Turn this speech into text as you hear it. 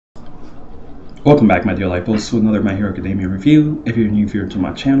Welcome back, my dear Lifeboats, to another My Hero Academia review. If you're new here to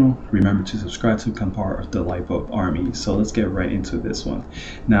my channel, remember to subscribe to become part of the Lifeboat army. So let's get right into this one.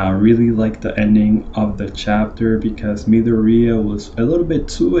 Now, I really like the ending of the chapter because Midoriya was a little bit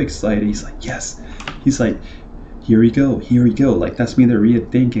too excited. He's like, yes. He's like, here we go, here we go. Like, that's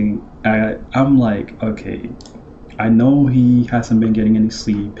Midoriya thinking. I'm like, okay, I know he hasn't been getting any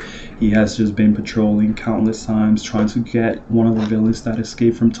sleep. He has just been patrolling countless times, trying to get one of the villains that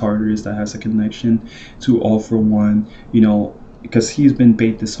escaped from Tartarus that has a connection to All For One, you know, because he's been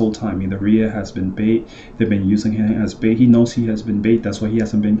bait this whole time. Midoriya has been bait. They've been using him as bait. He knows he has been bait. That's why he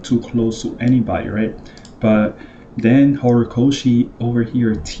hasn't been too close to anybody, right? But then Horikoshi over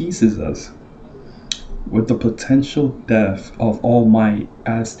here teases us with the potential death of All Might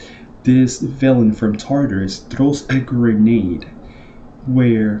as this villain from Tartarus throws a grenade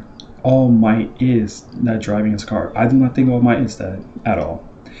where All Might is not driving his car. I do not think All Might is dead at all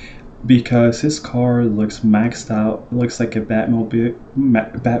because his car looks maxed out, looks like a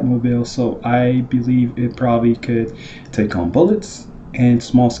Batmobile. So I believe it probably could take on bullets and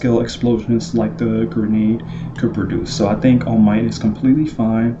small scale explosions like the grenade could produce. So I think All Might is completely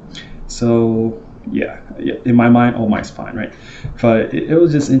fine. So yeah, in my mind, All Might's fine, right? But it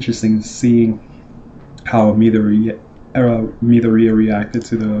was just interesting seeing how Midoriya reacted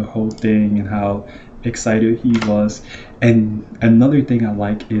to the whole thing and how excited he was. And another thing I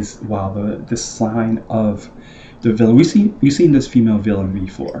like is, wow, the sign of the villain. We've seen this female villain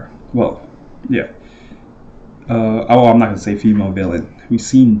before. Well, yeah. Oh, I'm not gonna say female villain. We've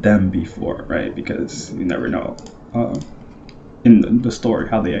seen them before, right? Because you never know in the story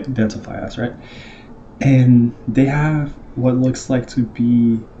how they identify us, right? And they have what looks like to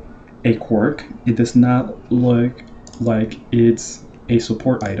be a quirk. It does not look like it's a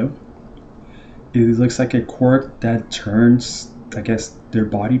support item. It looks like a quirk that turns, I guess, their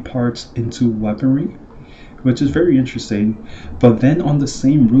body parts into weaponry, which is very interesting. But then on the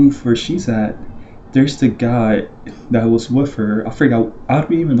same roof where she's at, there's the guy that was with her. I forgot, I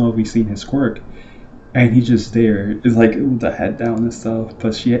don't even know if we've seen his quirk. And he's just there. It's like with the head down and stuff.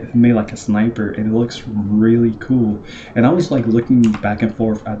 But she made like a sniper and it looks really cool. And I was like looking back and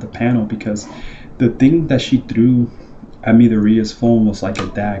forth at the panel because the thing that she threw at Midoriya's phone was like a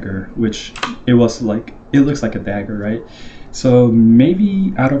dagger, which it was like, it looks like a dagger, right? So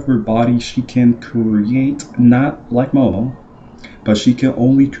maybe out of her body she can create, not like Momo, but she can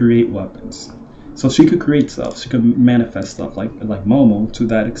only create weapons. So she could create stuff, she could manifest stuff like Momo to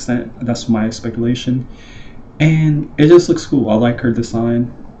that extent. That's my speculation. And it just looks cool. I like her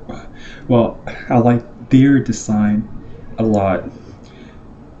design. Well, I like their design a lot.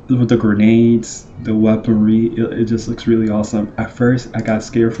 With the grenades, the weaponry, it just looks really awesome. At first, I got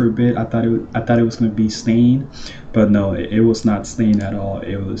scared for a bit. I thought it was gonna be Stain, but no, it was not Stain at all.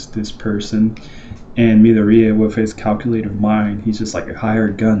 It was this person. And Midoriya, with his calculated mind, he's just like a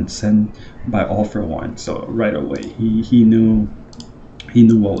hired gun sent by All For One. So right away, he knew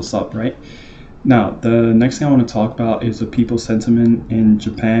what was up, right? Now, the next thing I want to talk about is the people's sentiment in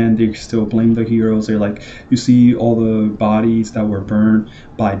Japan. They still blame the heroes. They're like, you see all the bodies that were burned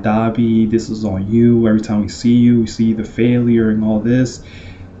by Dabi. This is on you. Every time we see you, we see the failure and all this.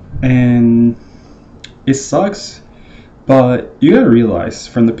 And it sucks. But you gotta realize,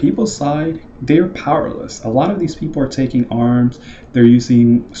 from the people's side, they're powerless. A lot of these people are taking arms. They're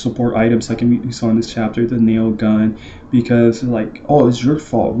using support items like we saw in this chapter, the nail gun, because like, oh, it's your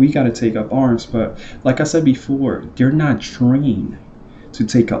fault. We gotta take up arms. But like I said before, they're not trained to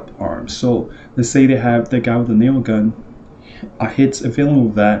take up arms. So let's say they have the guy with the nail gun hits a villain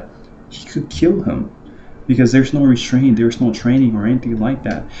with that, he could kill him. Because there's no restraint, there's no training or anything like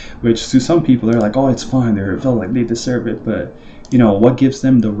that. Which to some people, they're like, oh, it's fine. They feel like they deserve it. But, you know, what gives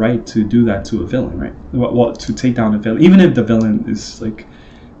them the right to do that to a villain, right? What to take down a villain, even if the villain is like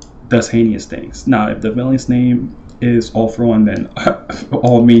does heinous things. Now, if the villain's name is All For One, then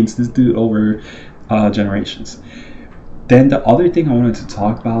all means this dude over generations. Then the other thing I wanted to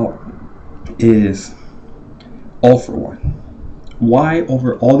talk about is All For One. Why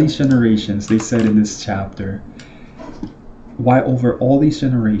over all these generations, they said in this chapter, why over all these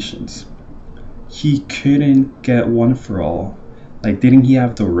generations he couldn't get One For All? Like, didn't he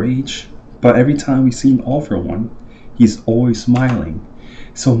have the rage? But every time we see All For One, he's always smiling.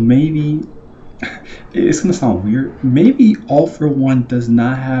 So maybe, it's gonna sound weird, maybe All For One does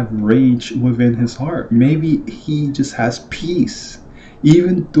not have rage within his heart. Maybe he just has peace.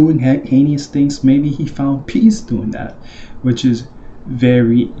 Even doing heinous things, maybe he found peace doing that, which is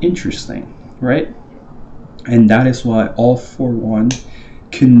very interesting, right? And that is why All For One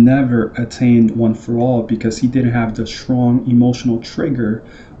can never attain One For All, because he didn't have the strong emotional trigger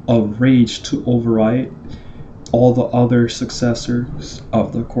of rage to override all the other successors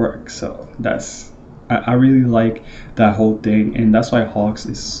of the quirk. So I really like that whole thing, and that's why Hawks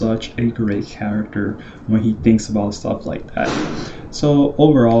is such a great character when he thinks about stuff like that. So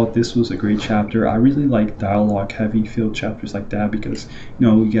overall, this was a great chapter. I really like dialogue heavy filled chapters like that, because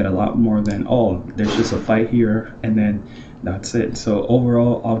we get a lot more than, oh, there's just a fight here and then that's it. So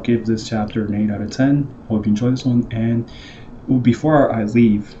overall, I'll give this chapter an 8 out of 10. Hope you enjoy this one, and before I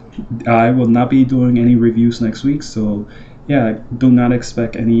leave, I will not be doing any reviews next week, so yeah, do not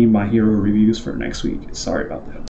expect any My Hero reviews for next week. Sorry about that.